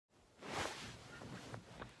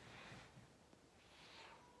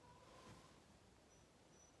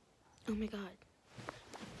Oh my god.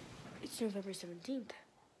 It's November 17th.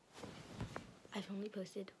 I've only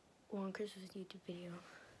posted one Christmas YouTube video.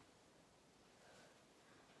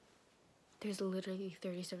 There's literally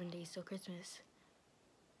 37 days till Christmas.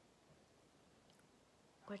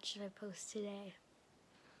 What should I post today?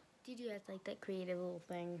 Did you guys like that creative little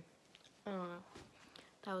thing?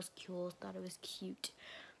 That was cool. Thought it was cute.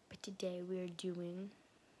 But today we are doing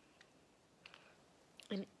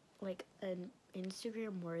an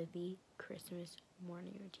Instagram worthy Christmas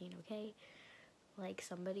morning routine, okay? Like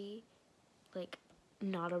somebody, like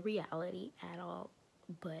not a reality at all,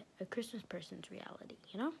 but a Christmas person's reality,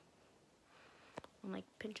 you know? On like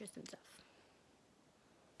Pinterest and stuff.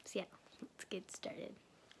 So yeah, let's get started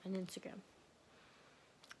on Instagram.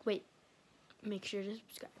 Wait, make sure to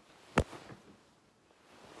subscribe.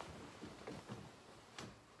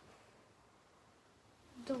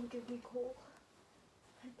 Don't give me coal.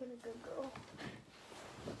 I've been a good girl.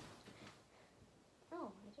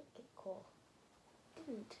 Oh, I did get coal.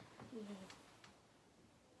 Didn't.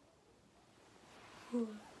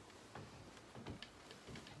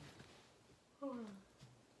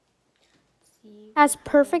 See. Has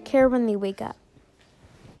perfect hair when they wake up.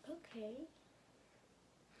 Okay.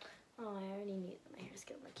 Oh, I already knew that my hair's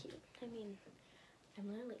gonna look cute. I mean, I'm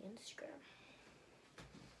literally Instagram.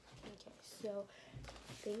 Okay, so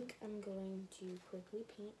I think I'm going to quickly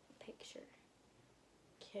paint a picture.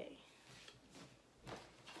 Okay.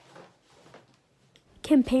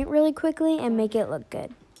 Can paint really quickly and make it look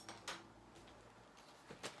good.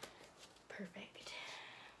 Perfect.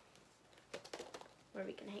 Where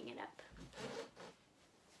we can hang it up.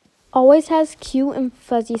 Always has cute and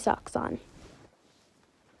fuzzy socks on.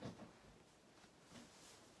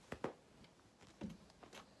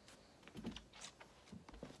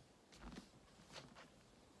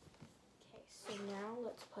 Okay, so now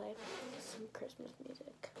let's play some Christmas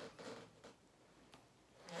music.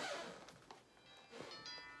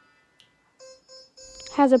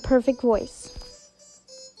 Has a perfect voice.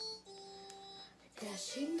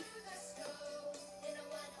 Dashing.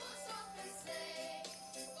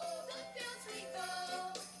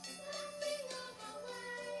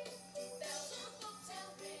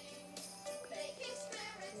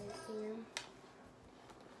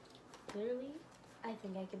 Literally, I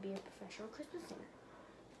think I could be a professional Christmas singer.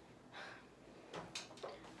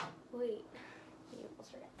 Wait, we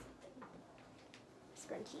almost forgot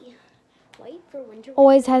something. Scrunchie. White for winter.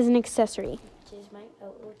 Always has an accessory. Which is my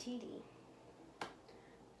OOTD.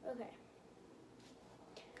 Okay.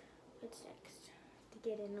 What's next? To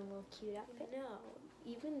get in a little cute outfit. No,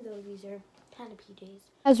 even though these are kind of PJs.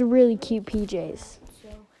 Has really cute PJs. So,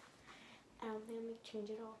 I don't think I'm going to change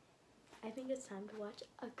it all. I think it's time to watch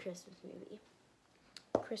a Christmas movie.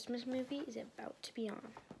 Christmas movie is about to be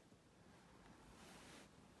on.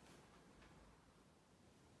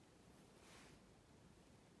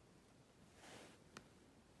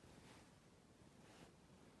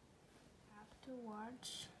 Have to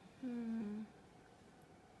watch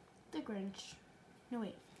The Grinch. No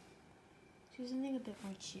wait. Do something a bit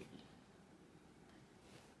more cheery.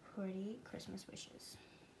 40 Christmas Wishes.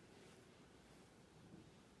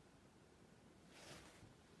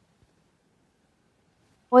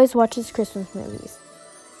 Always watches Christmas movies.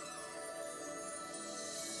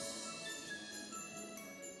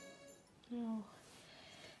 No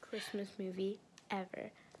Christmas movie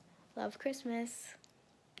ever. Love Christmas.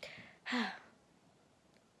 Oh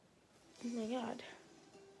my god.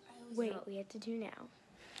 Wait, what we have to do now.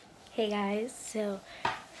 Hey guys, so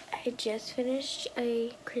I just finished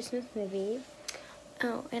a Christmas movie.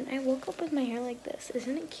 Oh, and I woke up with my hair like this.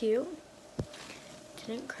 Isn't it cute?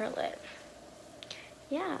 Didn't curl it.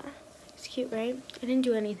 Yeah, it's cute, right? I didn't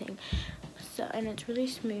do anything. So, and it's really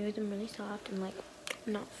smooth and really soft and like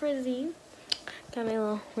not frizzy. Got my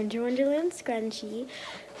little Winter Wonderland scrunchie.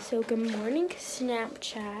 So good morning,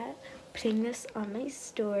 Snapchat. Putting this on my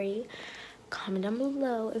story. Comment down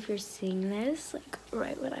below if you're seeing this, like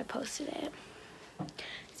right when I posted it.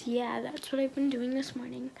 So yeah, that's what I've been doing this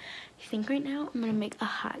morning. I think right now I'm gonna make a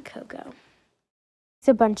hot cocoa. It's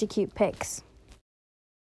a bunch of cute pics.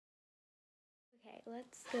 Okay,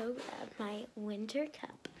 let's go grab my winter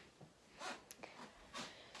cup.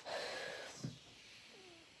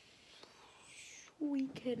 We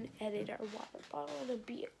can edit our water bottle to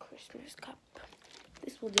be a Christmas cup.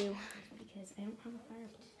 This will do because I don't have a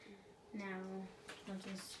fireplace. Now I'll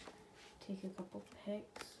just take a couple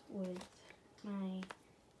pics with my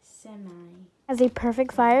semi. Has a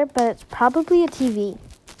perfect fire, but it's probably a TV.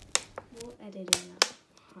 We'll edit in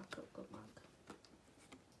a hot cocoa mug.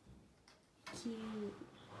 Cute.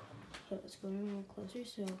 Okay, let's go in a little closer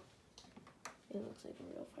so It looks like a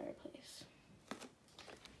real fireplace.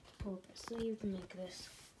 Pull up the sleeve to make this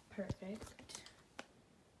perfect.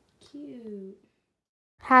 Cute.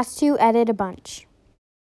 Has to edit a bunch.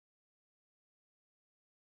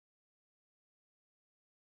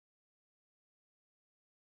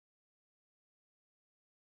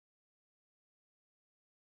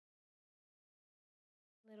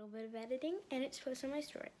 Little bit of editing, and it's posted on my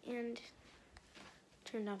story. And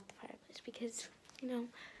turned off the fireplace because, you know,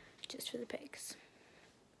 just for the pigs.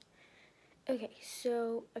 Okay,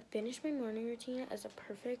 so I finished my morning routine as a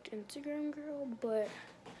perfect Instagram girl, but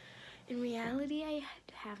in reality, I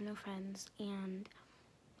have no friends, and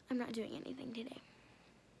I'm not doing anything today.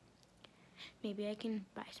 Maybe I can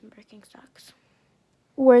buy some Birkenstocks.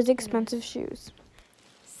 Wears expensive shoes.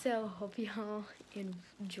 So, hope y'all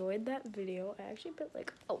enjoyed that video. I actually put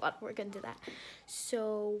like a lot of work into that.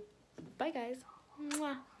 So, bye guys.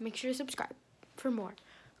 Mwah. Make sure to subscribe for more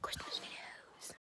Christmas videos.